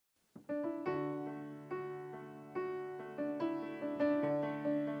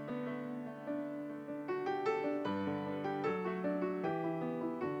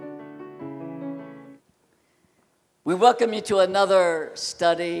We welcome you to another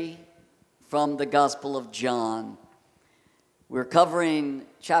study from the Gospel of John. We're covering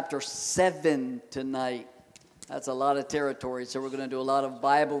chapter 7 tonight. That's a lot of territory, so we're going to do a lot of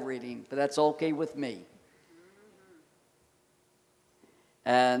Bible reading, but that's okay with me.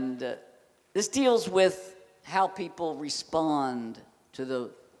 And this deals with how people respond to the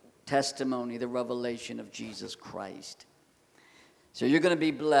testimony, the revelation of Jesus Christ. So you're going to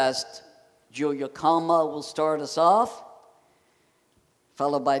be blessed. Julia Kalma will start us off,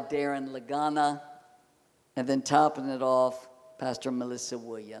 followed by Darren Lagana, and then topping it off, Pastor Mellisa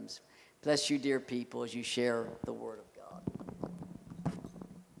Williams. Bless you, dear people, as you share the Word of God.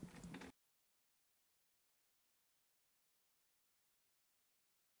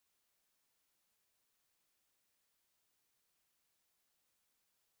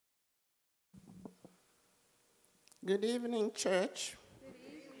 Good evening, church.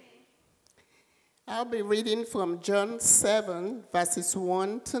 I'll be reading from John 7, verses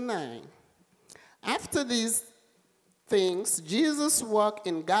 1 to 9. After these things, Jesus walked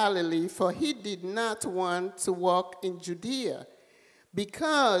in Galilee, for he did not want to walk in Judea,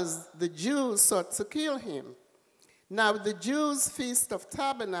 because the Jews sought to kill him. Now the Jews' feast of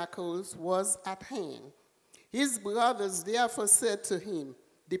tabernacles was at hand. His brothers therefore said to him,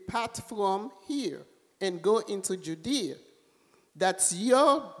 "Depart from here and go into Judea, that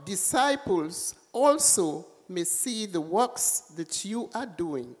your disciples also may see the works that you are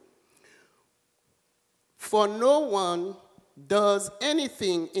doing. For no one does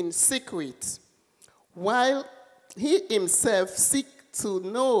anything in secret, while he himself seeks to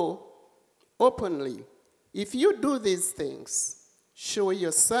know openly. If you do these things, show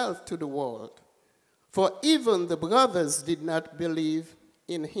yourself to the world." For even the brothers did not believe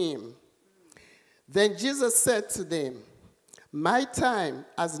in him. Then Jesus said to them, "My time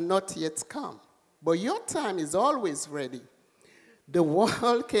has not yet come, but your time is always ready. The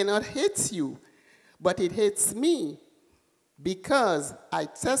world cannot hate you, but it hates me, because I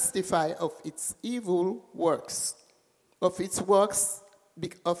testify of its evil works. Of its works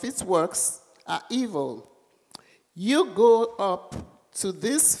are evil. You go up to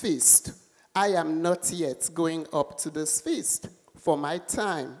this feast. I am not yet going up to this feast, for my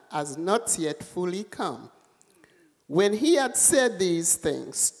time has not yet fully come." When he had said these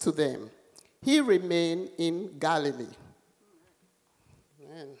things to them, he remained in Galilee.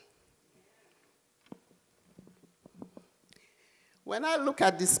 Amen. When I look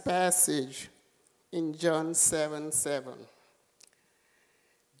at this passage in John 7:7,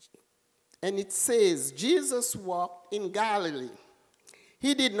 and it says, Jesus walked in Galilee.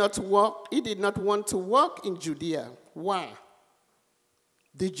 He did not want to walk in Judea. Why?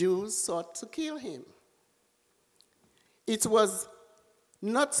 The Jews sought to kill him. It was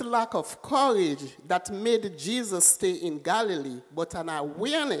not lack of courage that made Jesus stay in Galilee, but an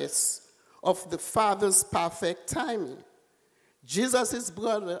awareness of the Father's perfect timing. Jesus'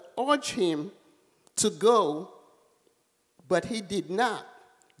 brother urged him to go, but he did not.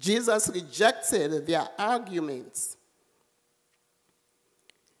 Jesus rejected their arguments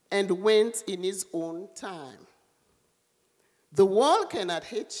and went in his own time. The world cannot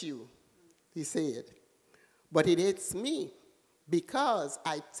hate you, he said, but it hates me, because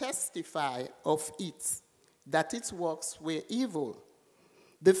I testify of it, that its works were evil.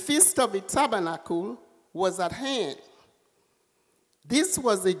 The feast of the tabernacle was at hand. This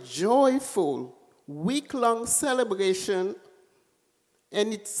was a joyful, week-long celebration,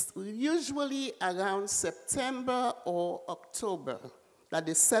 and it's usually around September or October that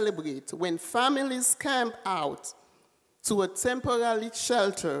they celebrate, when families camp out to a temporary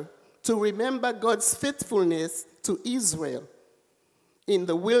shelter to remember God's faithfulness to Israel in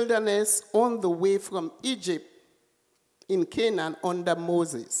the wilderness on the way from Egypt in Canaan under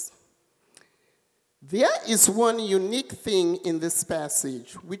Moses. There is one unique thing in this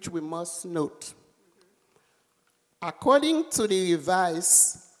passage which we must note. According to the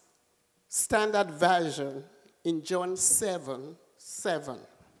Revised Standard Version in John 7:7,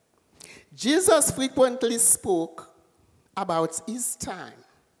 Jesus frequently spoke about his time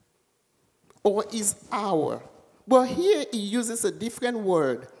or his hour. But here he uses a different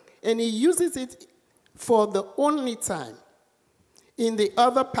word, and he uses it for the only time. In the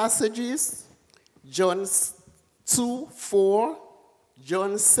other passages, John 2:4,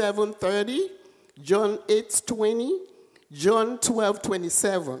 John 7:30, John 8:20, John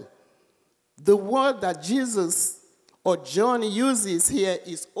 12:27, the word that Jesus or John uses here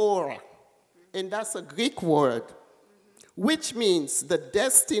is ora, and that's a Greek word, which means the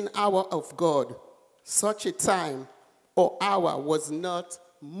destined hour of God. Such a time or hour was not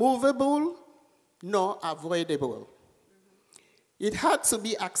movable nor avoidable. It had to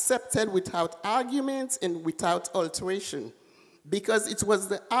be accepted without arguments and without alteration, because it was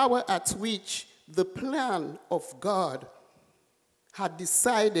the hour at which the plan of God had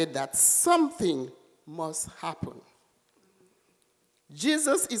decided that something must happen.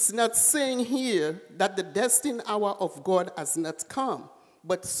 Jesus is not saying here that the destined hour of God has not come,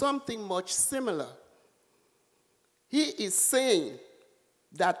 but something much similar. He is saying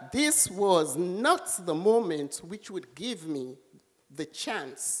that this was not the moment which would give me the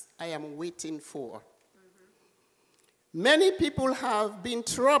chance I am waiting for. Many people have been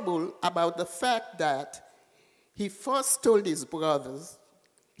troubled about the fact that he first told his brothers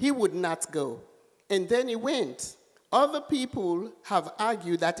he would not go, and then he went. Other people have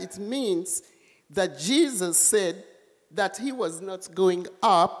argued that it means that Jesus said that he was not going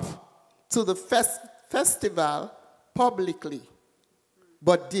up to the festival publicly,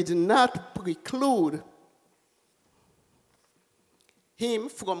 but did not preclude him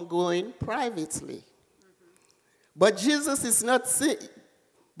from going privately. But Jesus is not saying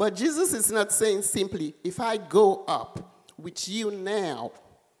simply, if I go up with you now,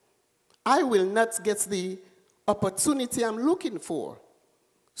 I will not get the opportunity I'm looking for.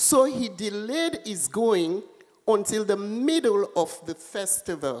 So he delayed his going until the middle of the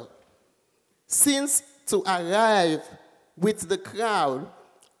festival, since to arrive with the crowd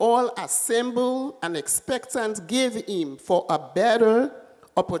all assembled and expectant gave him for a better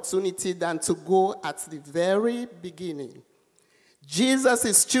opportunity than to go at the very beginning. Jesus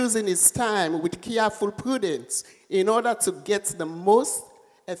is choosing his time with careful prudence in order to get the most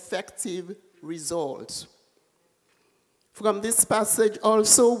effective results. From this passage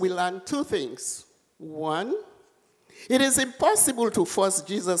also we learn two things. One, it is impossible to force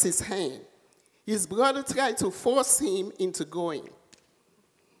Jesus' hand. His brother tried to force him into going.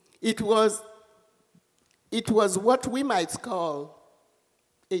 It was what we might call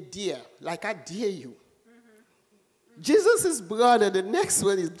a dare, like I dare you. Jesus' brother, the next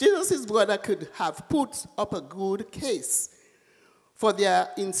one is, Jesus' brother could have put up a good case for their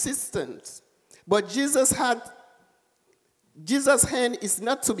insistence. But Jesus' hand is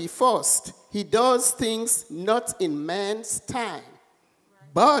not to be forced. He does things not in man's time,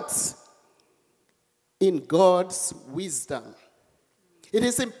 but in God's wisdom. It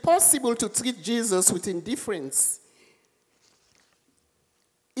is impossible to treat Jesus with indifference.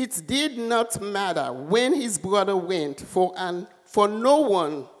 It did not matter when his brother went, for no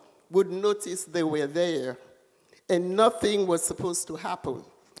one would notice they were there, and nothing was supposed to happen.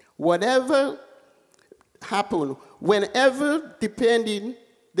 Whatever happened, whenever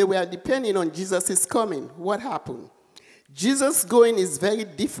they were depending on Jesus' coming, what happened? Jesus' going is a very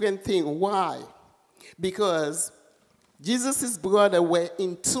different thing. Why? Because Jesus' brothers were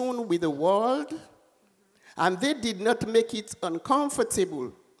in tune with the world, and they did not make it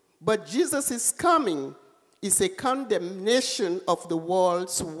uncomfortable. But Jesus' coming is a condemnation of the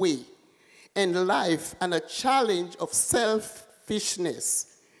world's way and life, and a challenge of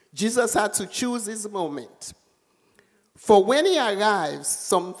selfishness. Jesus had to choose his moment. For when he arrives,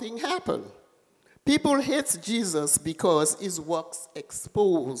 something happened. People hate Jesus because his works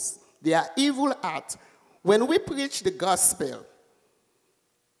expose their evil heart. When we preach the gospel,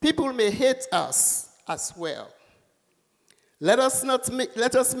 people may hate us as well. Let us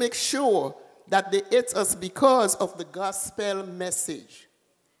make sure that they hate us because of the gospel message,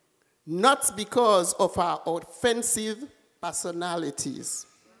 not because of our offensive personalities.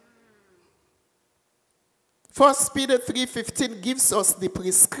 1 Peter 3:15 gives us the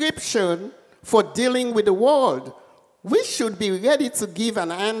prescription for dealing with the world. We should be ready to give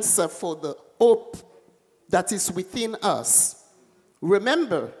an answer for the hope that is within us.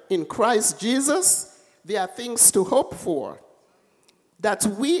 Remember, in Christ Jesus, there are things to hope for. That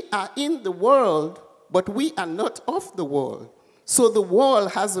we are in the world, but we are not of the world. So the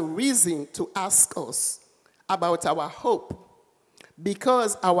world has a reason to ask us about our hope,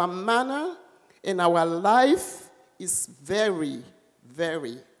 because our manner and our life is very,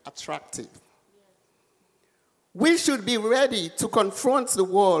 very attractive. We should be ready to confront the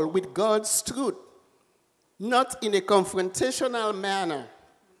world with God's truth, not in a confrontational manner.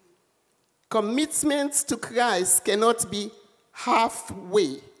 Commitment to Christ cannot be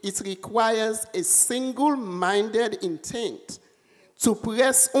halfway. It requires a single-minded intent to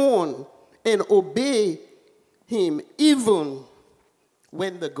press on and obey him even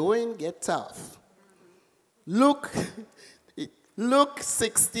when the going gets tough. Luke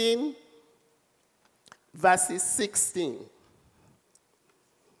 16, verses 16.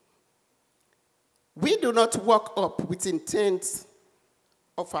 We do not walk up with intent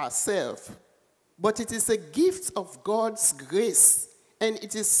of ourselves, but it is a gift of God's grace, and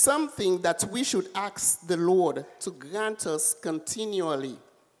it is something that we should ask the Lord to grant us continually.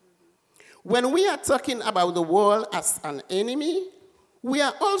 When we are talking about the world as an enemy, we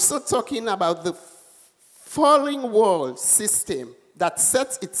are also talking about the falling world system that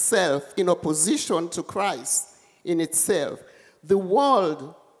sets itself in opposition to Christ in itself. The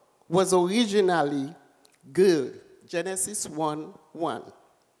world was originally good. Genesis 1:1.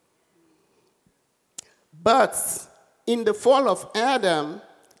 But in the fall of Adam,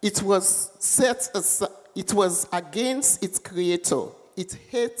 it was against its creator. It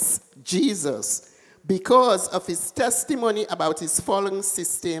hates Jesus because of his testimony about his fallen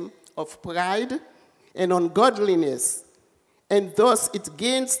system of pride and ungodliness, and thus it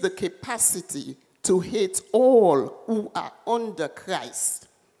gains the capacity to hate all who are under Christ.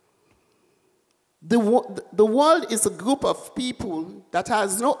 The world is a group of people that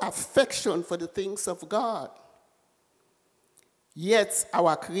has no affection for the things of God. Yet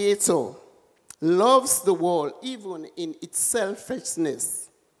our Creator loves the world even in its selfishness.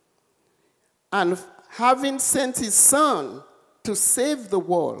 And having sent his Son to save the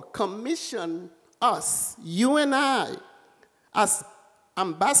world, commissioned us, you and I, as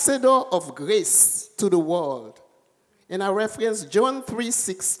ambassador of grace to the world. And I reference John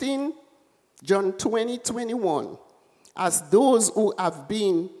 3:16, John 20:21. As those who have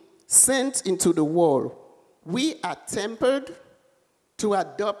been sent into the world, we are tempered to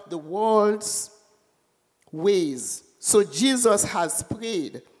adopt the world's ways. So Jesus has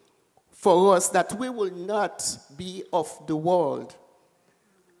prayed for us that we will not be of the world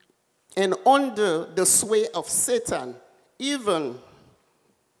and under the sway of Satan, even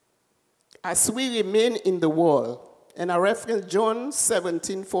as we remain in the world. And I reference John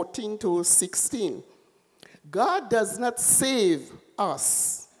 17:14-16. God does not save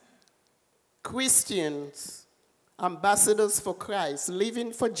us, Christians, ambassadors for Christ,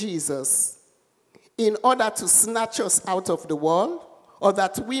 living for Jesus, in order to snatch us out of the world, or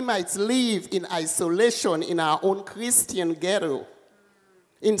that we might live in isolation in our own Christian ghetto.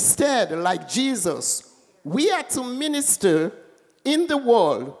 Instead, like Jesus, we are to minister in the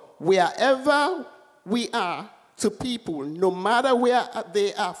world wherever we are to people, no matter where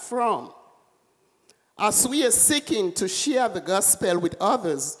they are from. As we are seeking to share the gospel with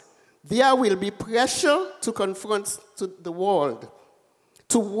others, there will be pressure to confront the world,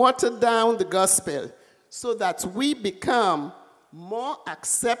 to water down the gospel so that we become more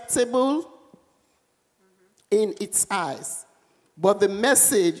acceptable in its eyes. But the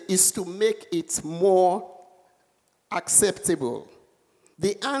message is to make it more acceptable.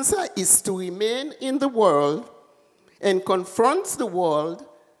 The answer is to remain in the world and confront the world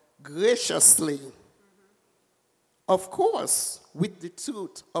graciously. Of course, with the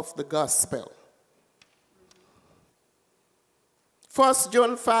truth of the gospel. 1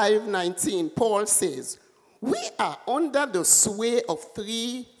 John 5:19, Paul says, we are under the sway of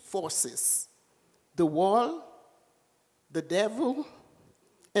three forces: the world, the devil,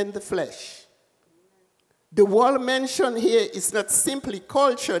 and the flesh. The world mentioned here is not simply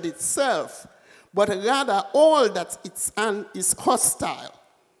culture itself, but rather all that is hostile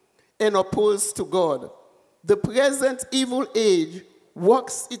and opposed to God. The present evil age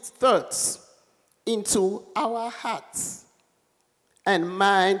works its thoughts into our hearts and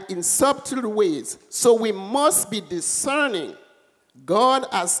mind in subtle ways. So we must be discerning. God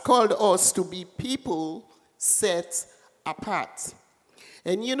has called us to be people set apart.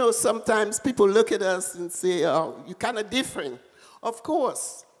 And you know, sometimes people look at us and say, oh, you're kind of different. Of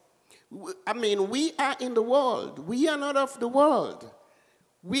course. I mean, we are in the world. We are not of the world.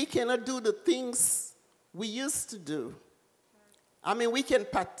 We cannot do the things we used to do. I mean, we can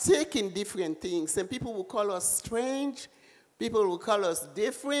partake in different things, and people will call us strange, people will call us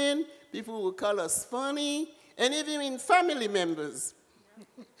different, people will call us funny, and even in family members.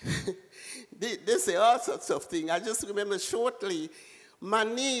 They say all sorts of things. I just remember shortly, my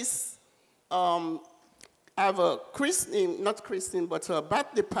niece have a a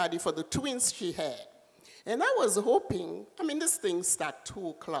birthday party for the twins she had. And I was hoping, I mean, this thing started 2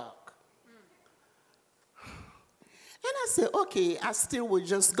 o'clock. And I said, okay, I still would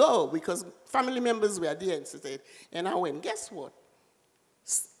just go because family members were there. And I went, guess what?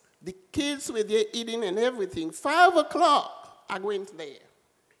 The kids were there eating and everything. 5 o'clock, I went there.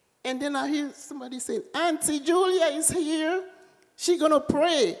 And then I hear somebody saying, Auntie Julia is here. She's going to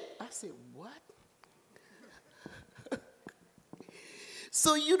pray. I said, what?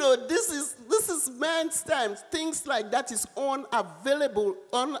 So, this is man's time. Things like that is unavoidable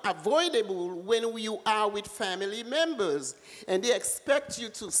when you are with family members. And they expect you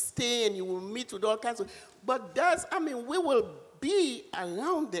to stay and you will meet with all kinds of, but we will be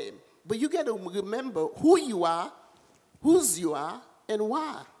around them. But you got to remember who you are, whose you are, and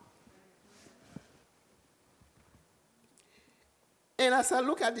why. And as I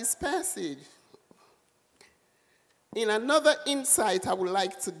look at this passage, in another insight I would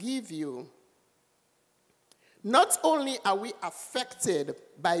like to give you, not only are we affected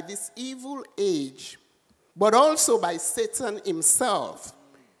by this evil age, but also by Satan himself,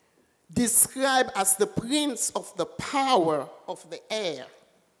 described as the prince of the power of the air.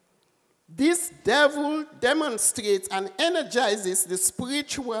 This devil demonstrates and energizes the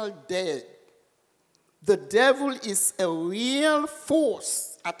spiritual dead. The devil is a real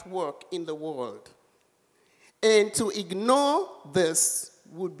force at work in the world. And to ignore this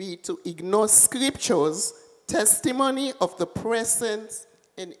would be to ignore Scripture's testimony of the presence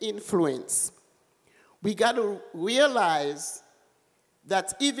and influence. We got to realize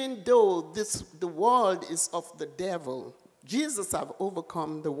that even though the world is of the devil, Jesus have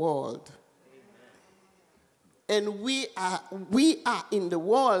overcome the world. Amen. And we are in the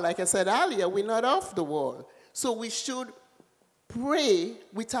world. Like I said earlier, we're not of the world. So we should pray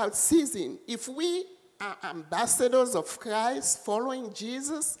without ceasing. If we are ambassadors of Christ, following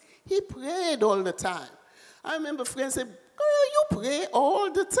Jesus, he prayed all the time. I remember friends say, "Girl, you pray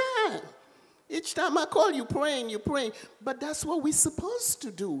all the time. Each time I call you praying, you're praying." But that's what we're supposed to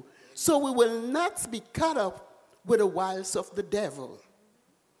do. So we will not be caught up with the wiles of the devil.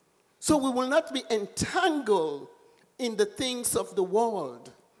 So we will not be entangled in the things of the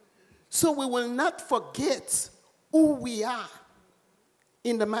world. So we will not forget who we are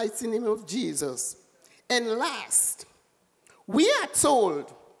in the mighty name of Jesus. And last, we are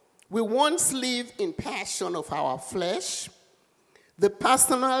told we once lived in passion of our flesh. The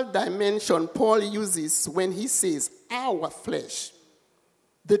personal dimension Paul uses when he says our flesh.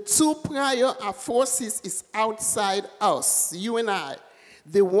 The two prior forces is outside us, you and I,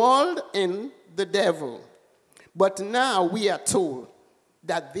 the world and the devil. But now we are told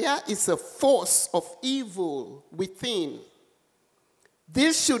that there is a force of evil within.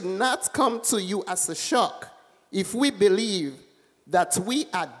 This should not come to you as a shock if we believe that we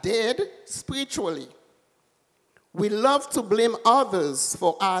are dead spiritually. We love to blame others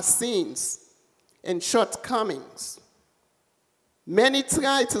for our sins and shortcomings. Many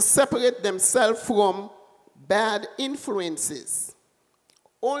try to separate themselves from bad influences,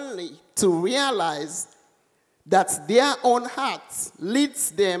 only to realize that their own hearts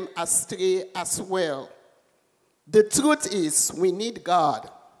leads them astray as well. The truth is, we need God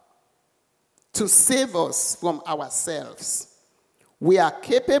to save us from ourselves. We are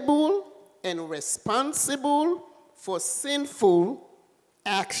capable and responsible for sinful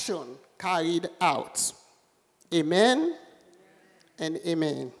action carried out. Amen and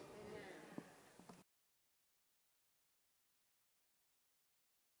amen.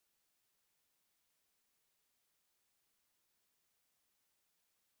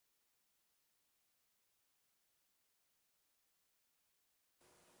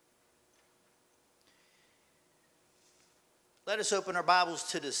 Let us open our Bibles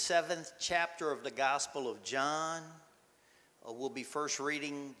to the 7th chapter of the Gospel of John. We'll be first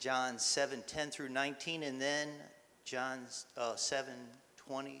reading John 7:10 through 19, and then John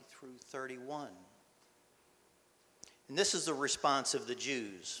 7:20 through 31. And this is the response of the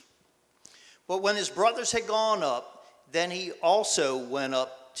Jews. But when his brothers had gone up, then he also went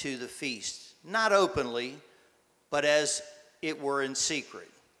up to the feast, not openly, but as it were in secret.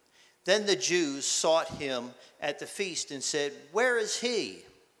 Then the Jews sought him at the feast and said, "Where is he?"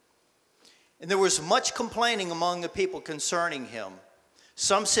 And there was much complaining among the people concerning him.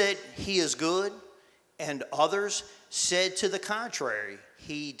 Some said, "He is good," and others said to the contrary,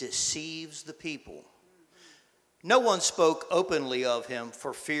 "He deceives the people." No one spoke openly of him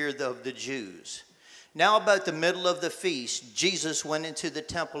for fear of the Jews. Now about the middle of the feast, Jesus went into the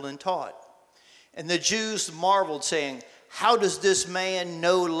temple and taught. And the Jews marveled, saying, "How does this man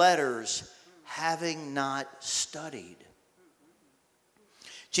know letters, having not studied?"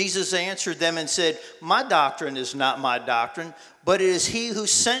 Jesus answered them and said, "My doctrine is not my doctrine, but it is he who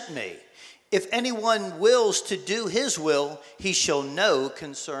sent me. If anyone wills to do his will, he shall know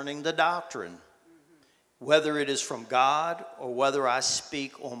concerning the doctrine, whether it is from God or whether I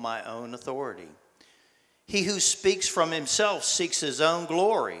speak on my own authority. He who speaks from himself seeks his own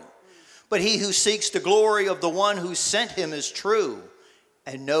glory. But he who seeks the glory of the one who sent him is true,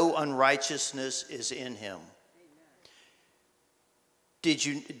 and no unrighteousness is in him.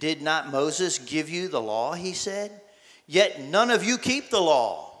 Did not Moses give you the law, he said? Yet none of you keep the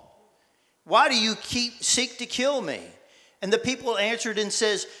law. Why do you seek to kill me? And the people answered and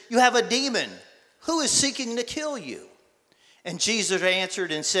says, you have a demon. Who is seeking to kill you? And Jesus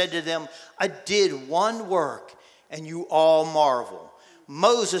answered and said to them, I did one work, and you all marvel.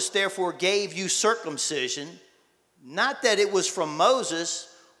 Moses therefore gave you circumcision, not that it was from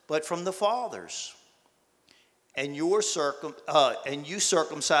Moses, but from the fathers. And you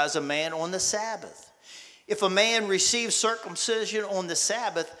circumcise a man on the Sabbath. If a man receives circumcision on the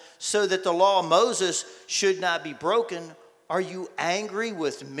Sabbath, so that the law of Moses should not be broken, are you angry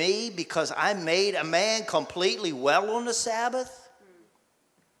with me because I made a man completely well on the Sabbath?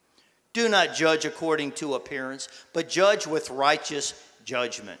 Do not judge according to appearance, but judge with righteous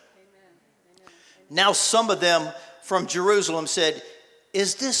judgment. Amen. Now some of them from Jerusalem said,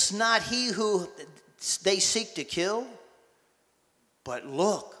 is this not he who they seek to kill? But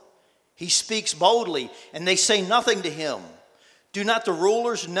look, he speaks boldly, and they say nothing to him. Do not the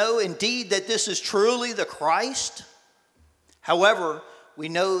rulers know indeed that this is truly the Christ? However, we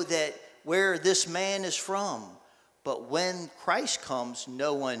know that where this man is from, but when Christ comes,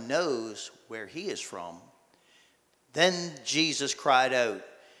 no one knows where he is from. Then Jesus cried out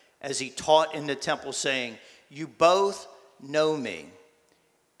as he taught in the temple, saying, you both know me,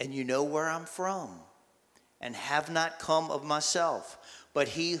 and you know where I'm from, and have not come of myself, but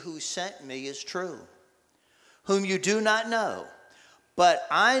he who sent me is true, whom you do not know. But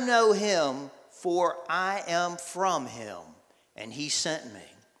I know him, for I am from him, and he sent me. Amen.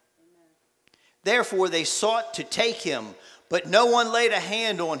 Therefore they sought to take him, but no one laid a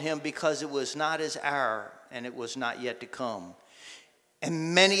hand on him, because it was not his hour, and it was not yet to come.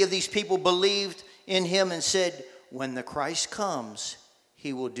 And many of these people believed in him and said, when the Christ comes,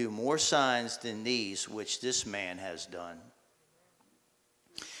 he will do more signs than these which this man has done.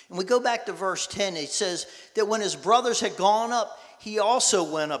 And we go back to verse 10. It says that when his brothers had gone up, he also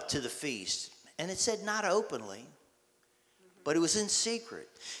went up to the feast. And it said not openly, but it was in secret.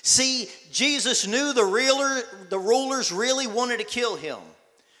 See, Jesus knew the rulers really wanted to kill him.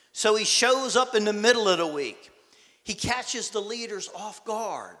 So he shows up in the middle of the week. He catches the leaders off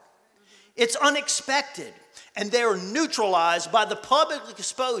guard. It's unexpected. And they're neutralized by the public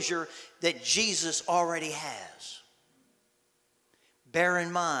exposure that Jesus already has. Bear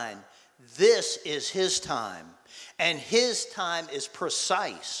in mind, this is his time. And his time is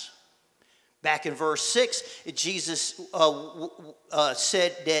precise. Back in verse 6, Jesus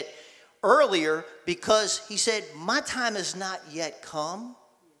said that earlier, because he said, my time has not yet come.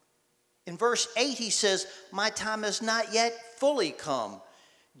 In verse 8, he says, my time has not yet fully come.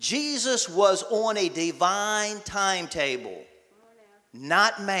 Jesus was on a divine timetable,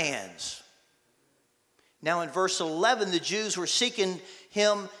 not man's. Now in verse 11, the Jews were seeking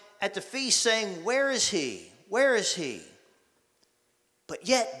him at the feast, saying, where is he? Where is he? But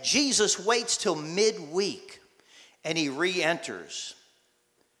yet Jesus waits till midweek, and he re-enters.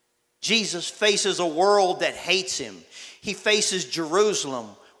 Jesus faces a world that hates him. He faces Jerusalem,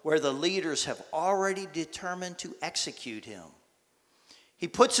 where the leaders have already determined to execute him. He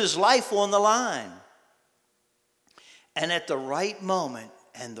puts his life on the line. And at the right moment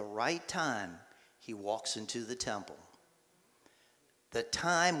and the right time, he walks into the temple. The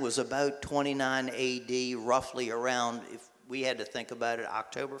time was about 29 AD, roughly around, if we had to think about it,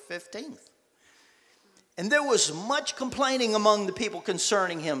 October 15th. And there was much complaining among the people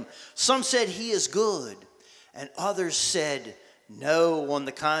concerning him. Some said he is good, and others said, no, on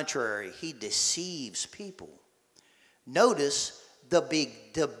the contrary, he deceives people. Notice the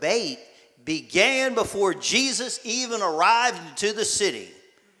big debate began before Jesus even arrived into the city.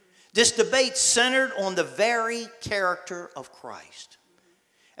 This debate centered on the very character of Christ.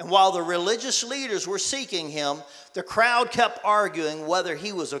 And while the religious leaders were seeking him, the crowd kept arguing whether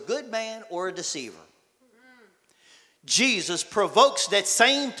he was a good man or a deceiver. Jesus provokes that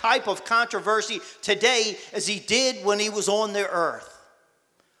same type of controversy today as he did when he was on the earth.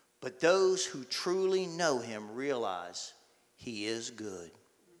 But those who truly know him realize he is good.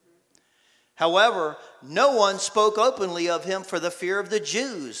 However, no one spoke openly of him for the fear of the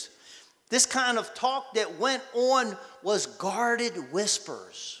Jews. This kind of talk that went on was guarded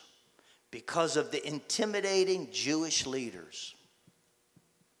whispers because of the intimidating Jewish leaders.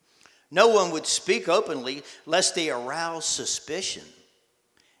 No one would speak openly lest they arouse suspicion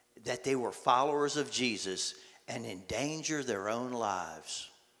that they were followers of Jesus and endanger their own lives.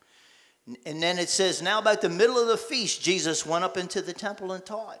 And then it says, now about the middle of the feast, Jesus went up into the temple and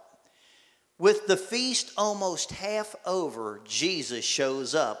taught. With the feast almost half over, Jesus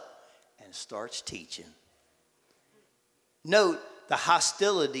shows up and starts teaching. Note, the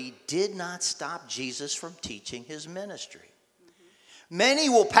hostility did not stop Jesus from teaching his ministry. Many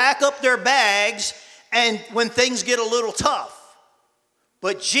will pack up their bags and when things get a little tough.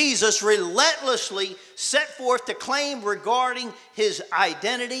 But Jesus relentlessly set forth to claim regarding his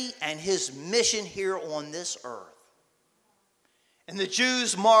identity and his mission here on this earth. And the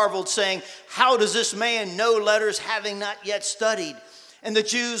Jews marveled, saying, "How does this man know letters, having not yet studied?" And the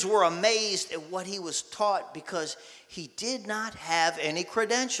Jews were amazed at what he was taught, because he did not have any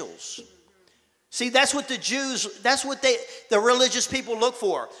credentials. See, that's what the Jews, the religious people look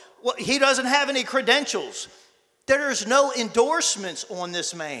for. Well, he doesn't have any credentials. There's no endorsements on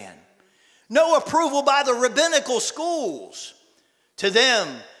this man. No approval by the rabbinical schools. To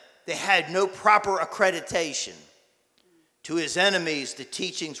them, they had no proper accreditation. To his enemies, the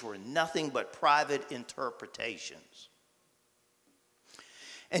teachings were nothing but private interpretations.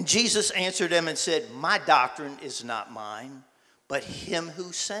 And Jesus answered them and said, "My doctrine is not mine, but him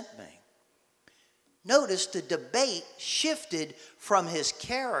who sent me." Notice the debate shifted from his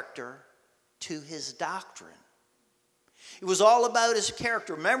character to his doctrine. It was all about his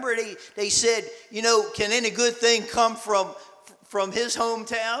character. Remember, they said, can any good thing come from his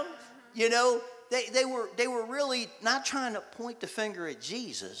hometown? They were really not trying to point the finger at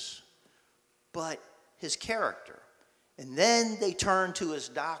Jesus, but his character. And then they turned to his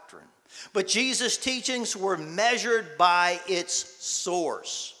doctrine. But Jesus' teachings were measured by its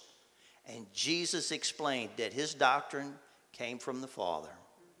source. And Jesus explained that his doctrine came from the Father.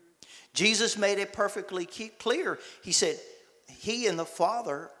 Jesus made it perfectly clear. He said, he and the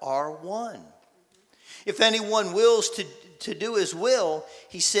Father are one. If anyone wills to do his will,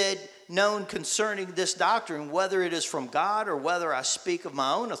 he said, known concerning this doctrine, whether it is from God or whether I speak of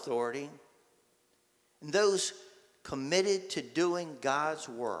my own authority. And those committed to doing God's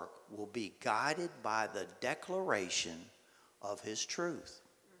work will be guided by the declaration of his truth.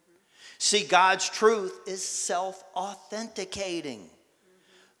 See, God's truth is self-authenticating.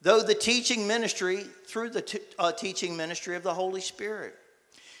 Through the teaching ministry of the Holy Spirit.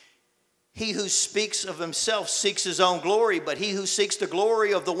 He who speaks of himself seeks his own glory, but he who seeks the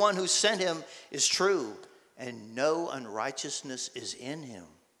glory of the one who sent him is true, and no unrighteousness is in him.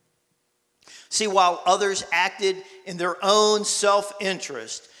 See, while others acted in their own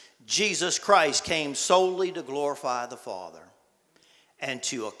self-interest, Jesus Christ came solely to glorify the Father and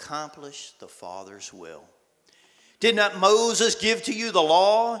to accomplish the Father's will. Did not Moses give to you the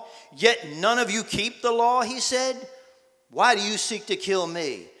law? Yet none of you keep the law, he said. Why do you seek to kill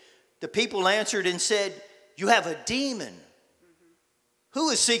me? The people answered and said, you have a demon.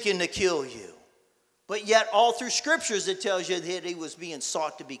 Who is seeking to kill you? But yet all through scriptures it tells you that he was being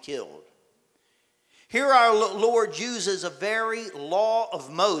sought to be killed. Here our Lord uses a very law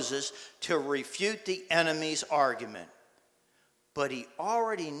of Moses to refute the enemy's argument. But he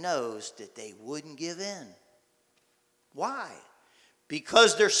already knows that they wouldn't give in. Why?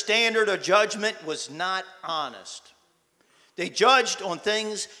 Because their standard of judgment was not honest. They judged on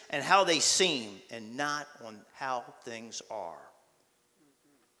things and how they seem and not on how things are.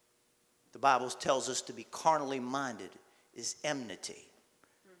 The Bible tells us to be carnally minded is enmity.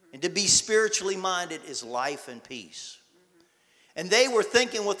 And to be spiritually minded is life and peace. And they were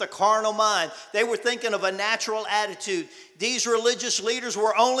thinking with a carnal mind. They were thinking of a natural attitude. These religious leaders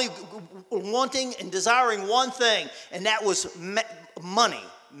were only wanting and desiring one thing, and that was money,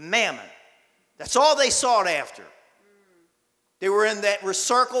 mammon. That's all they sought after. They were in that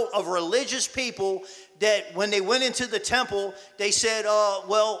circle of religious people that when they went into the temple, they said,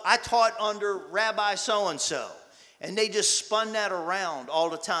 well, I taught under Rabbi so-and-so. And they just spun that around all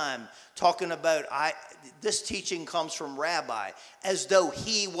the time, talking about this teaching comes from Rabbi, as though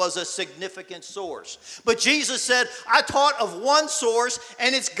he was a significant source. But Jesus said, I taught of one source,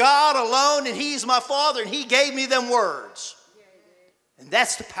 and it's God alone, and he's my Father, and he gave me them words. And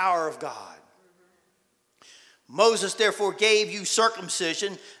that's the power of God. Moses therefore gave you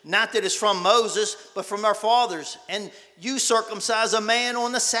circumcision, not that it's from Moses, but from our fathers. And you circumcise a man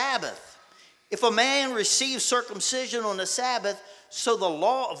on the Sabbath. If a man receives circumcision on the Sabbath, so the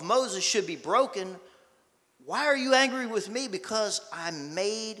law of Moses should be broken, why are you angry with me? Because I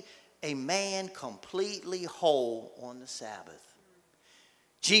made a man completely whole on the Sabbath.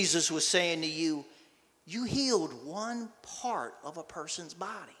 Jesus was saying to you, you healed one part of a person's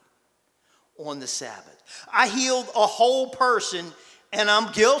body on the Sabbath. I healed a whole person, and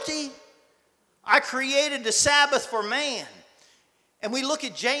I'm guilty. I created the Sabbath for man. And we look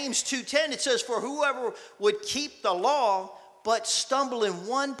at James 2:10, it says, for whoever would keep the law but stumble in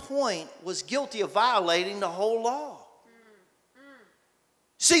one point was guilty of violating the whole law.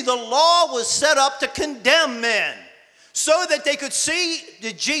 See, the law was set up to condemn men, so that they could see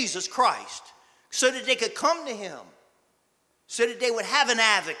the Jesus Christ, so that they could come to him, so that they would have an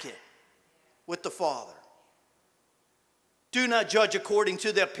advocate with the Father. Do not judge according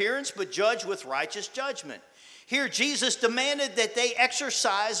to the appearance, but judge with righteous judgment. Here, Jesus demanded that they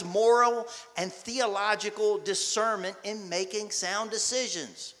exercise moral and theological discernment in making sound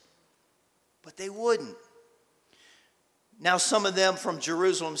decisions. But they wouldn't. Now, some of them from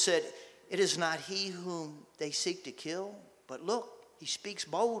Jerusalem said, "It is not he whom they seek to kill, but look, he speaks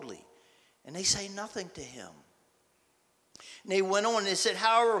boldly, and they say nothing to him." And they went on and they said,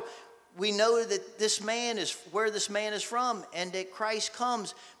 "However, we know that this man is where this man is from, and that Christ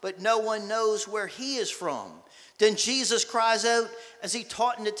comes, but no one knows where he is from." Then Jesus cries out as he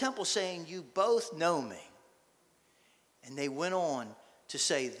taught in the temple, saying, "You both know me." And they went on to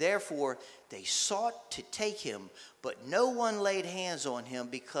say, "Therefore they sought to take him, but no one laid hands on him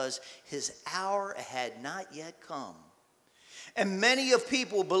because his hour had not yet come." And many of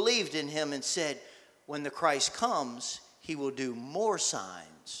people believed in him and said, "When the Christ comes, he will do more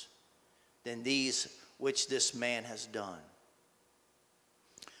signs than these which this man has done."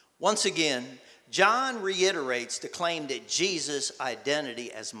 Once again, John reiterates the claim that Jesus'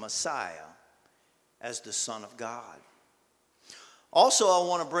 identity as Messiah, as the Son of God. Also, I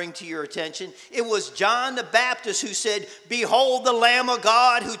want to bring to your attention, it was John the Baptist who said, "Behold the Lamb of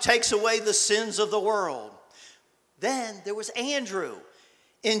God who takes away the sins of the world." Then there was Andrew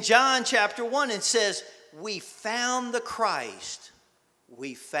in John chapter 1 and says, "We found the Christ.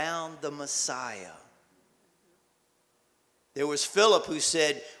 We found the Messiah." There was Philip who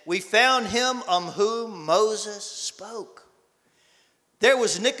said, "We found him of whom Moses spoke." There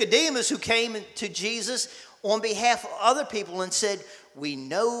was Nicodemus who came to Jesus on behalf of other people and said, "We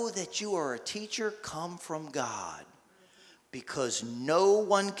know that you are a teacher come from God, because no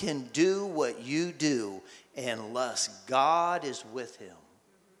one can do what you do unless God is with him."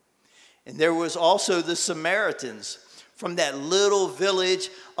 And there was also the Samaritans from that little village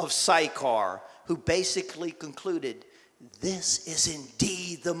of Sychar who basically concluded, this is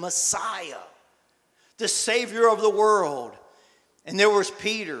indeed the Messiah, the Savior of the world. And there was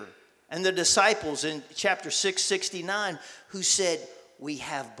Peter and the disciples in chapter 669 who said, "We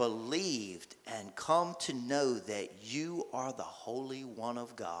have believed and come to know that you are the Holy One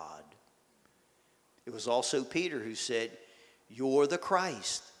of God." It was also Peter who said, "You're the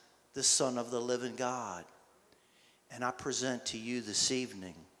Christ, the Son of the living God." And I present to you this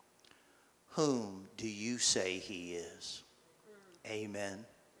evening, whom do you say he is? Amen.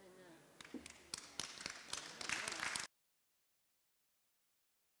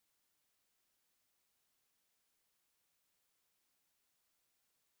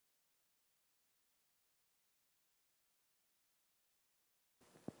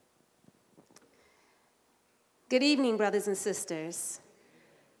 Good evening, brothers and sisters.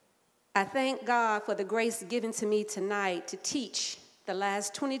 I thank God for the grace given to me tonight to teach the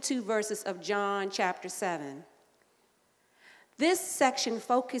last 22 verses of John chapter 7. This section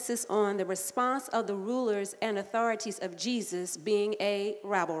focuses on the response of the rulers and authorities of Jesus being a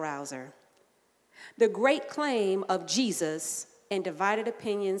rabble-rouser, the great claim of Jesus and divided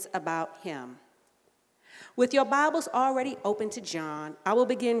opinions about him. With your Bibles already open to John, I will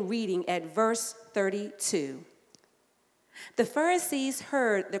begin reading at verse 32. The Pharisees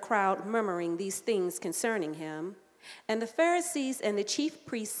heard the crowd murmuring these things concerning him, and the Pharisees and the chief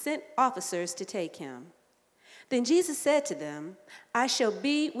priests sent officers to take him. Then Jesus said to them, "I shall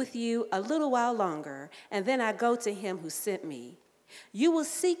be with you a little while longer, and then I go to him who sent me. You will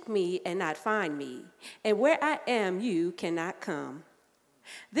seek me and not find me, and where I am you cannot come."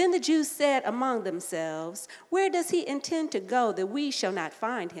 Then the Jews said among themselves, "Where does he intend to go that we shall not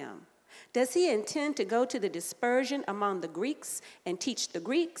find him? Does he intend to go to the dispersion among the Greeks and teach the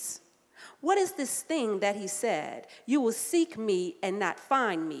Greeks? What is this thing that he said, 'You will seek me and not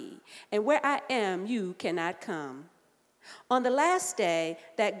find me, and where I am you cannot come'?" On the last day,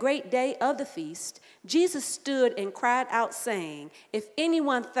 that great day of the feast, Jesus stood and cried out, saying, "If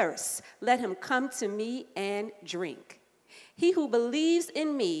anyone thirsts, let him come to me and drink. He who believes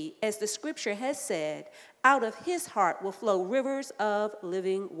in me, as the scripture has said, out of his heart will flow rivers of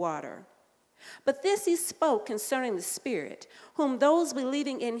living water." But this he spoke concerning the Spirit, whom those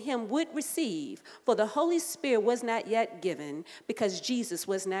believing in him would receive, for the Holy Spirit was not yet given, because Jesus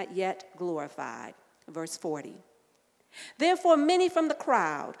was not yet glorified. Verse 40. Therefore many from the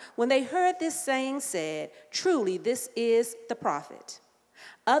crowd, when they heard this saying, said, "Truly this is the prophet."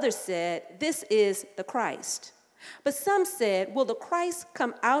 Others said, "This is the Christ." But some said, "Will the Christ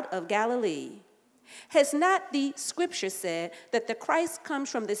come out of Galilee?" Has not the scripture said that the Christ comes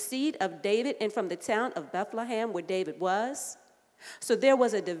from the seed of David and from the town of Bethlehem where David was? So there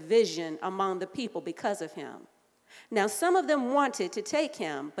was a division among the people because of him. Now some of them wanted to take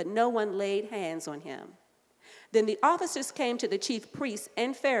him, but no one laid hands on him. Then the officers came to the chief priests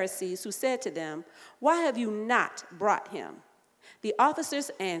and Pharisees, who said to them, "Why have you not brought him?" The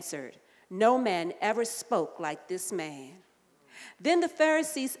officers answered, "No man ever spoke like this man." Then the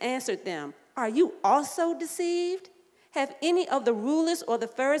Pharisees answered them, "Are you also deceived? Have any of the rulers or the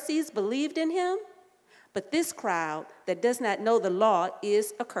Pharisees believed in him? But this crowd that does not know the law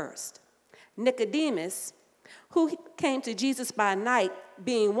is accursed." Nicodemus, who came to Jesus by night,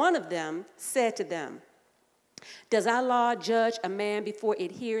 being one of them, said to them, "Does our law judge a man before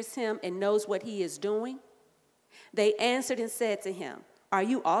it hears him and knows what he is doing?" They answered and said to him, "Are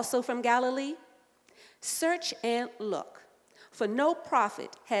you also from Galilee? Search and look, for no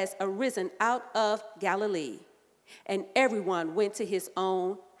prophet has arisen out of Galilee." And everyone went to his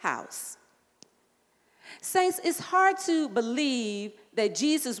own house. Saints, it's hard to believe that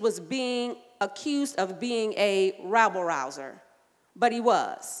Jesus was being accused of being a rabble-rouser, but he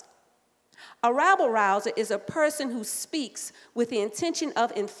was. A rabble-rouser is a person who speaks with the intention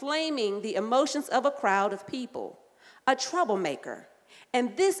of inflaming the emotions of a crowd of people, a troublemaker.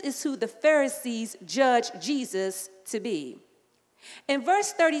 And this is who the Pharisees judged Jesus to be. In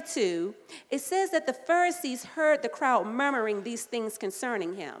verse 32, it says that the Pharisees heard the crowd murmuring these things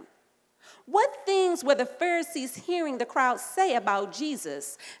concerning him. What things were the Pharisees hearing the crowd say about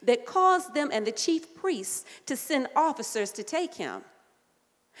Jesus that caused them and the chief priests to send officers to take him?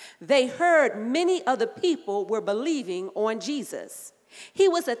 They heard many of the people were believing on Jesus. He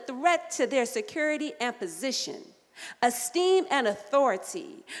was a threat to their security and position, esteem and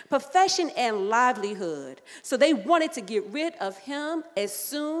authority, profession and livelihood. So they wanted to get rid of him as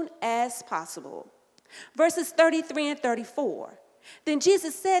soon as possible. Verses 33 and 34. Then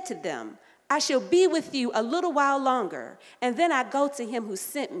Jesus said to them, "I shall be with you a little while longer, and then I go to him who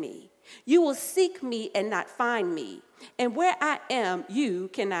sent me. You will seek me and not find me, and where I am, you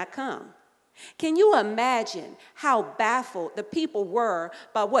cannot come." Can you imagine how baffled the people were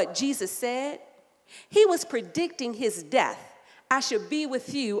by what Jesus said? He was predicting his death. "I shall be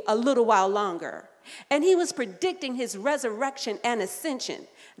with you a little while longer." And he was predicting his resurrection and ascension.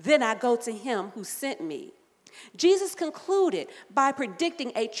 "Then I go to him who sent me." Jesus concluded by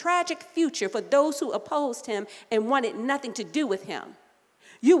predicting a tragic future for those who opposed him and wanted nothing to do with him.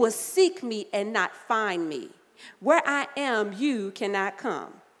 "You will seek me and not find me. Where I am, you cannot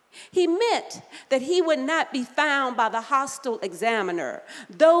come." He meant that he would not be found by the hostile examiner,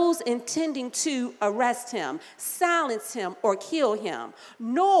 those intending to arrest him, silence him, or kill him,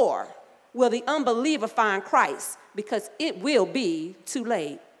 nor will the unbeliever find Christ, because it will be too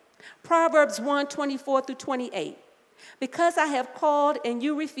late. Proverbs 1:24 through 28. "Because I have called and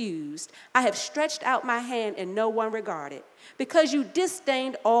you refused, I have stretched out my hand and no one regarded. Because you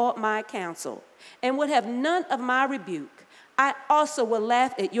disdained all my counsel and would have none of my rebuke, I also will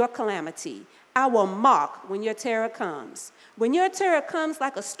laugh at your calamity. I will mock when your terror comes. When your terror comes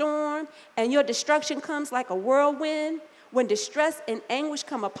like a storm and your destruction comes like a whirlwind, when distress and anguish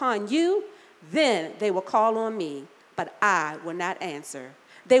come upon you, then they will call on me, but I will not answer.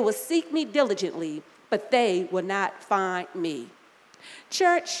 They will seek me diligently, but they will not find me."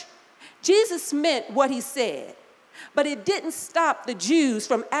 Church, Jesus meant what he said, but it didn't stop the Jews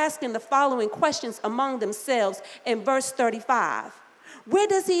from asking the following questions among themselves in verse 35. Where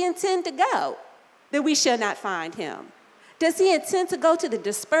does he intend to go, that we shall not find him? Does he intend to go to the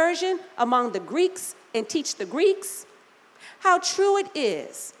dispersion among the Greeks and teach the Greeks? How true it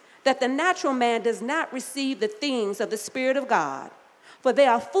is that the natural man does not receive the things of the Spirit of God, for they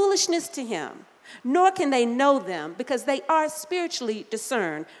are foolishness to him, nor can they know them because they are spiritually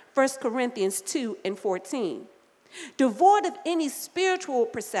discerned. 1 Corinthians 2:14. Devoid of any spiritual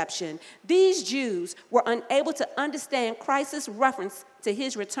perception, these Jews were unable to understand Christ's reference to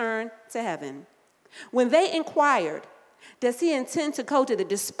his return to heaven. When they inquired, "Does he intend to go to the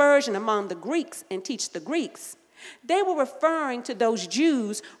dispersion among the Greeks and teach the Greeks?" they were referring to those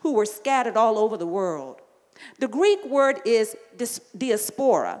Jews who were scattered all over the world. The Greek word is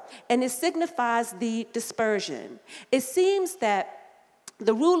diaspora, and it signifies the dispersion. It seems that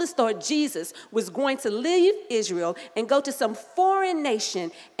the rulers thought Jesus was going to leave Israel and go to some foreign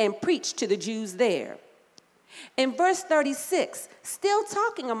nation and preach to the Jews there. In verse 36, still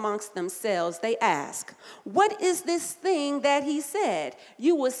talking amongst themselves, they ask, "What is this thing that he said?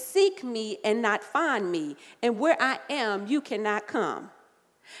 You will seek me and not find me, and where I am, you cannot come."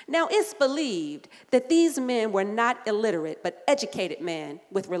 Now, it's believed that these men were not illiterate, but educated men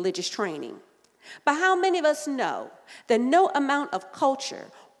with religious training. But how many of us know that no amount of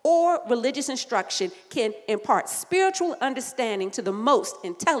culture or religious instruction can impart spiritual understanding to the most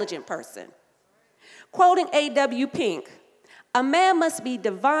intelligent person? Quoting A.W. Pink, a man must be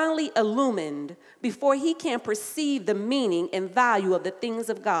divinely illumined before he can perceive the meaning and value of the things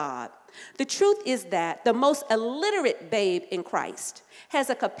of God. The truth is that the most illiterate babe in Christ has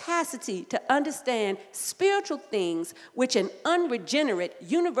a capacity to understand spiritual things which an unregenerate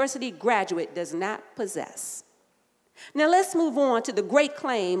university graduate does not possess. Now let's move on to the great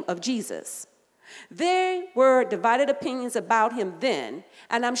claim of Jesus. There were divided opinions about him then,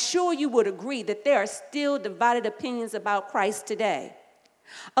 and I'm sure you would agree that there are still divided opinions about Christ today.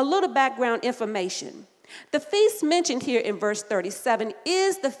 A little background information. The feast mentioned here in verse 37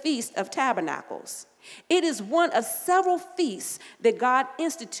 is the Feast of Tabernacles. It is one of several feasts that God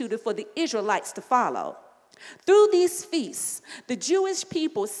instituted for the Israelites to follow. Through these feasts, the Jewish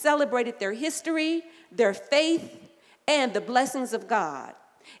people celebrated their history, their faith, and the blessings of God.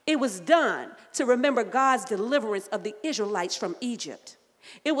 It was done to remember God's deliverance of the Israelites from Egypt.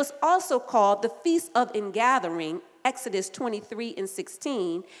 It was also called the Feast of Ingathering, Exodus 23 and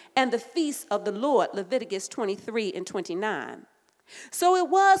 16, and the Feast of the Lord, Leviticus 23 and 29. So it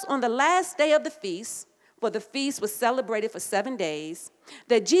was on the last day of the feast, for the feast was celebrated for 7 days,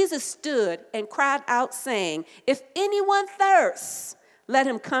 that Jesus stood and cried out, saying, "If anyone thirsts, let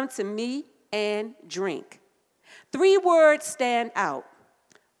him come to me and drink." 3 words stand out: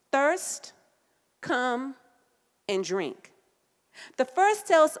 thirst, come, and drink. The first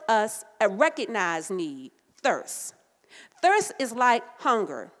tells us a recognized need, thirst. Thirst is like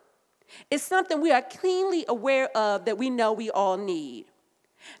hunger. It's something we are keenly aware of that we know we all need.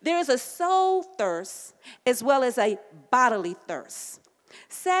 There is a soul thirst as well as a bodily thirst.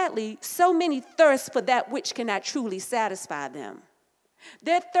 Sadly, so many thirst for that which cannot truly satisfy them.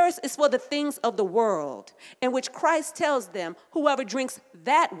 Their thirst is for the things of the world, in which Christ tells them whoever drinks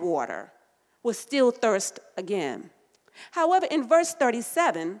that water will still thirst again. However, in verse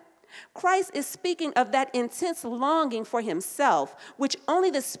 37, Christ is speaking of that intense longing for himself, which only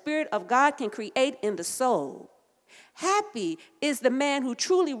the Spirit of God can create in the soul. Happy is the man who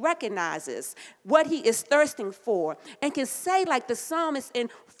truly recognizes what he is thirsting for and can say, like the psalmist in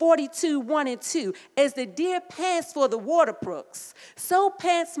 42, 1 and 2, "As the deer pants for the water brooks, so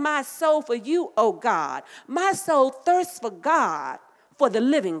pants my soul for you, O God. My soul thirsts for God, for the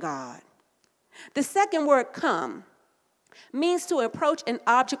living God." The second word, come, means to approach an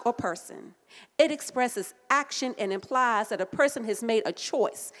object or person. It expresses action and implies that a person has made a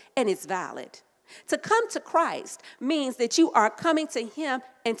choice and it's valid. To come to Christ means that you are coming to him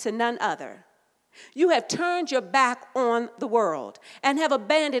and to none other. You have turned your back on the world and have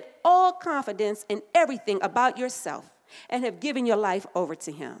abandoned all confidence in everything about yourself and have given your life over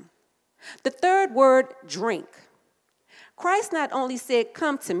to him. The third word, drink. Christ not only said,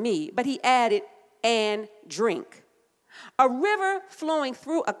 "Come to me," but he added, "and drink." A river flowing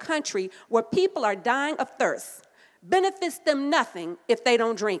through a country where people are dying of thirst benefits them nothing if they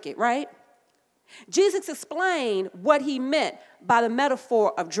don't drink it, right? Jesus explained what he meant by the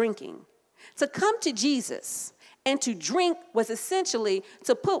metaphor of drinking. To come to Jesus and to drink was essentially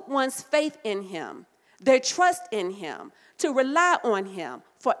to put one's faith in him, their trust in him, to rely on him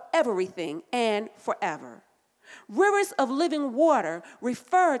for everything and forever. Rivers of living water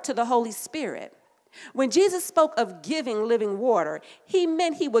refer to the Holy Spirit. When Jesus spoke of giving living water, he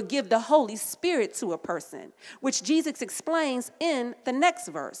meant he would give the Holy Spirit to a person, which Jesus explains in the next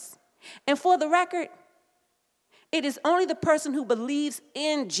verse. And for the record, it is only the person who believes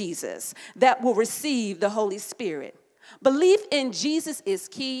in Jesus that will receive the Holy Spirit. Belief in Jesus is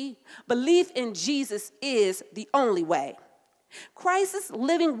key. Belief in Jesus is the only way. Christ's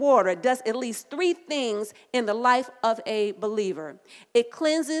living water does at least 3 things in the life of a believer. It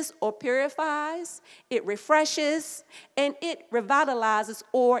cleanses or purifies, it refreshes, and it revitalizes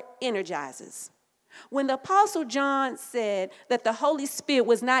or energizes. When the Apostle John said that the Holy Spirit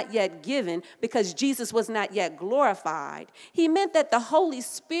was not yet given because Jesus was not yet glorified, he meant that the Holy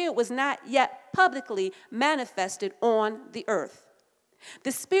Spirit was not yet publicly manifested on the earth.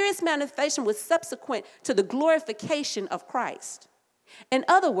 The Spirit's manifestation was subsequent to the glorification of Christ. In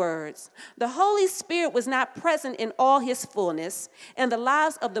other words, the Holy Spirit was not present in all his fullness in the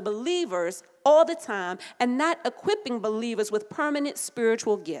lives of the believers all the time and not equipping believers with permanent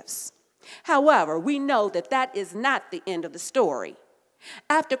spiritual gifts. However, we know that that is not the end of the story.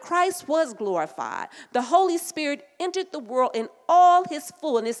 After Christ was glorified, the Holy Spirit entered the world in all his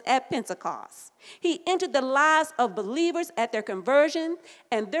fullness at Pentecost. He entered the lives of believers at their conversion,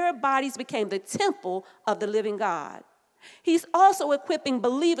 and their bodies became the temple of the living God. He's also equipping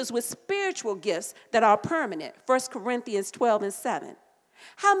believers with spiritual gifts that are permanent. 1 Corinthians 12:7.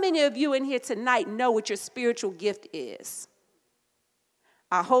 How many of you in here tonight know what your spiritual gift is?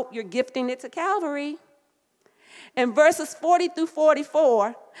 I hope you're gifting it to Calvary. In verses 40 through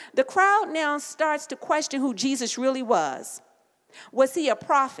 44, the crowd now starts to question who Jesus really was. Was he a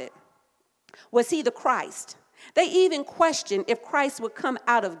prophet? Was he the Christ? They even questioned if Christ would come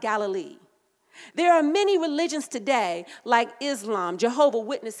out of Galilee. There are many religions today, like Islam, Jehovah's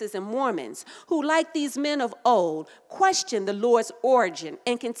Witnesses, and Mormons, who, like these men of old, question the Lord's origin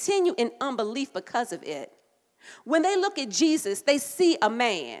and continue in unbelief because of it. When they look at Jesus, they see a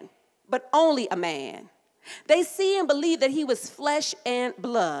man, but only a man. They see and believe that he was flesh and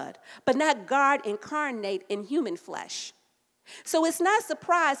blood, but not God incarnate in human flesh. So it's not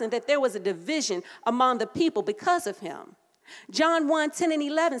surprising that there was a division among the people because of him. John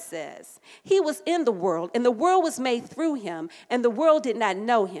 1:10-11 says, he was in the world, and the world was made through him, and the world did not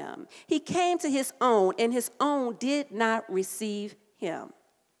know him. He came to his own, and his own did not receive him.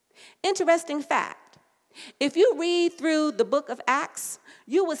 Interesting fact. If you read through the book of Acts,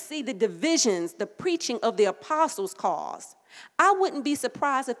 you will see the divisions the preaching of the apostles caused. I wouldn't be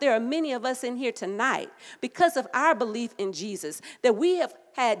surprised if there are many of us in here tonight, because of our belief in Jesus, that we have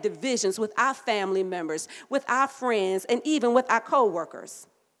had divisions with our family members, with our friends, and even with our co-workers.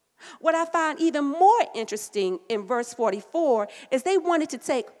 What I find even more interesting in verse 44 is they wanted to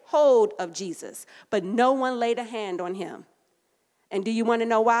take hold of Jesus, but no one laid a hand on him. And do you want to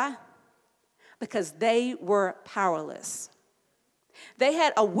know why? Because they were powerless. They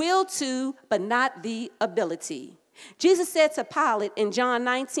had a will to, but not the ability. Jesus said to Pilate in John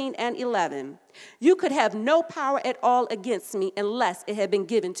 19:11, you could have no power at all against me unless it had been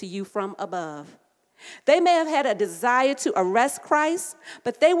given to you from above. They may have had a desire to arrest Christ,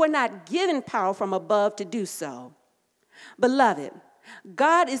 but they were not given power from above to do so. Beloved,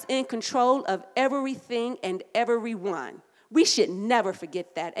 God is in control of everything and everyone. We should never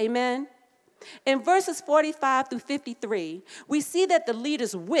forget that. Amen. In verses 45 through 53, we see that the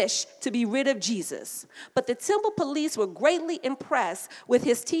leaders wished to be rid of Jesus, but the temple police were greatly impressed with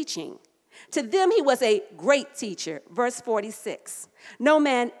his teaching. To them, he was a great teacher. Verse 46, no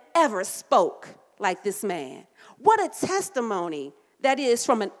man ever spoke like this man. What a testimony that is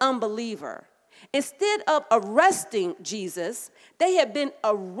from an unbeliever. Instead of arresting Jesus, they had been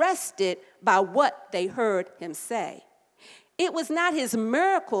arrested by what they heard him say. It was not his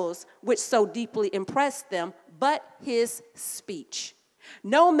miracles which so deeply impressed them, but his speech.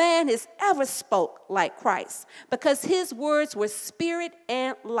 No man has ever spoke like Christ, because his words were spirit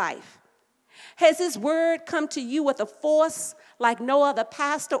and life. Has his word come to you with a force like no other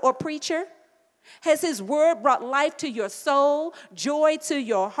pastor or preacher? Has his word brought life to your soul, joy to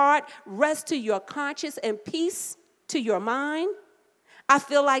your heart, rest to your conscience, and peace to your mind? I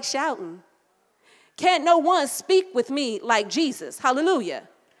feel like shouting. Can't no one speak with me like Jesus? Hallelujah.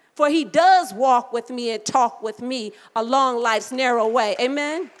 For he does walk with me and talk with me along life's narrow way.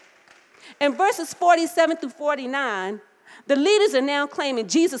 Amen. In verses 47 through 49, the leaders are now claiming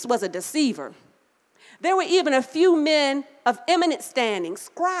Jesus was a deceiver. There were even a few men of eminent standing,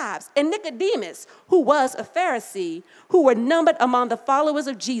 scribes and Nicodemus, who was a Pharisee, who were numbered among the followers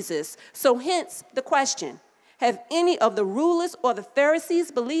of Jesus. So hence the question, have any of the rulers or the Pharisees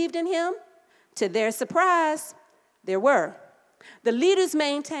believed in him? To their surprise, there were. The leaders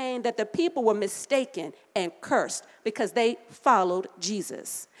maintained that the people were mistaken and cursed because they followed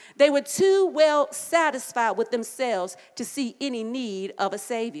Jesus. They were too well satisfied with themselves to see any need of a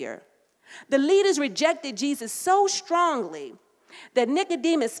Savior. The leaders rejected Jesus so strongly that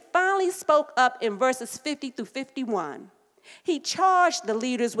Nicodemus finally spoke up in verses 50 through 51. He charged the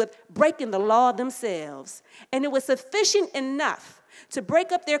leaders with breaking the law themselves, and it was sufficient enough to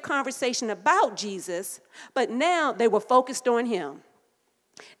break up their conversation about Jesus, but now they were focused on him.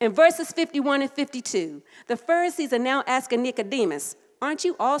 In verses 51 and 52, the Pharisees are now asking Nicodemus, aren't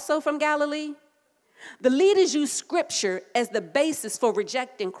you also from Galilee? The leaders used scripture as the basis for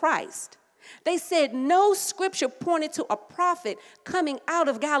rejecting Christ. They said no scripture pointed to a prophet coming out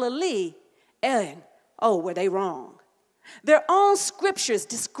of Galilee. And, were they wrong? Their own scriptures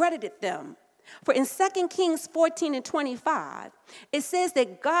discredited them. For in 2 Kings 14 and 25, it says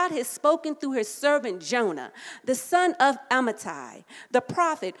that God has spoken through his servant Jonah, the son of Amittai, the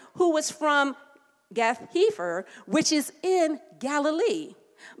prophet who was from Gath-hepher, which is in Galilee.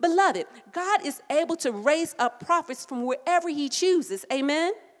 Beloved, God is able to raise up prophets from wherever he chooses.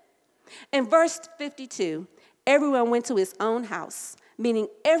 Amen? In verse 52, everyone went to his own house, meaning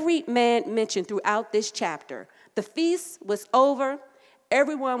every man mentioned throughout this chapter. The feast was over.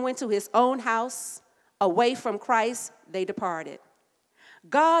 Everyone went to his own house Away from Christ, they departed.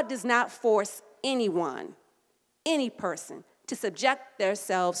 God does not force anyone, any person, to subject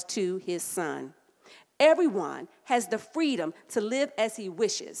themselves to his Son. Everyone has the freedom to live as he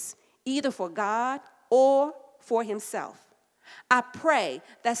wishes, either for God or for himself. I pray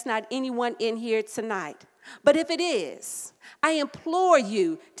that's not anyone in here tonight. But if it is, I implore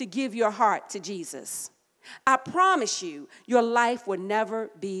you to give your heart to Jesus. I promise you, your life will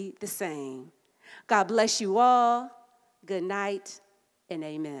never be the same. God bless you all. Good night and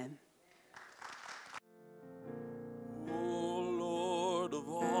amen. O Lord of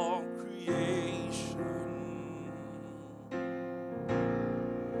all creation,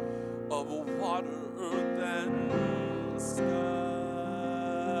 of water, earth, and sky,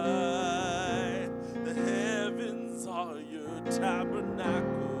 the heavens are your tabernacle.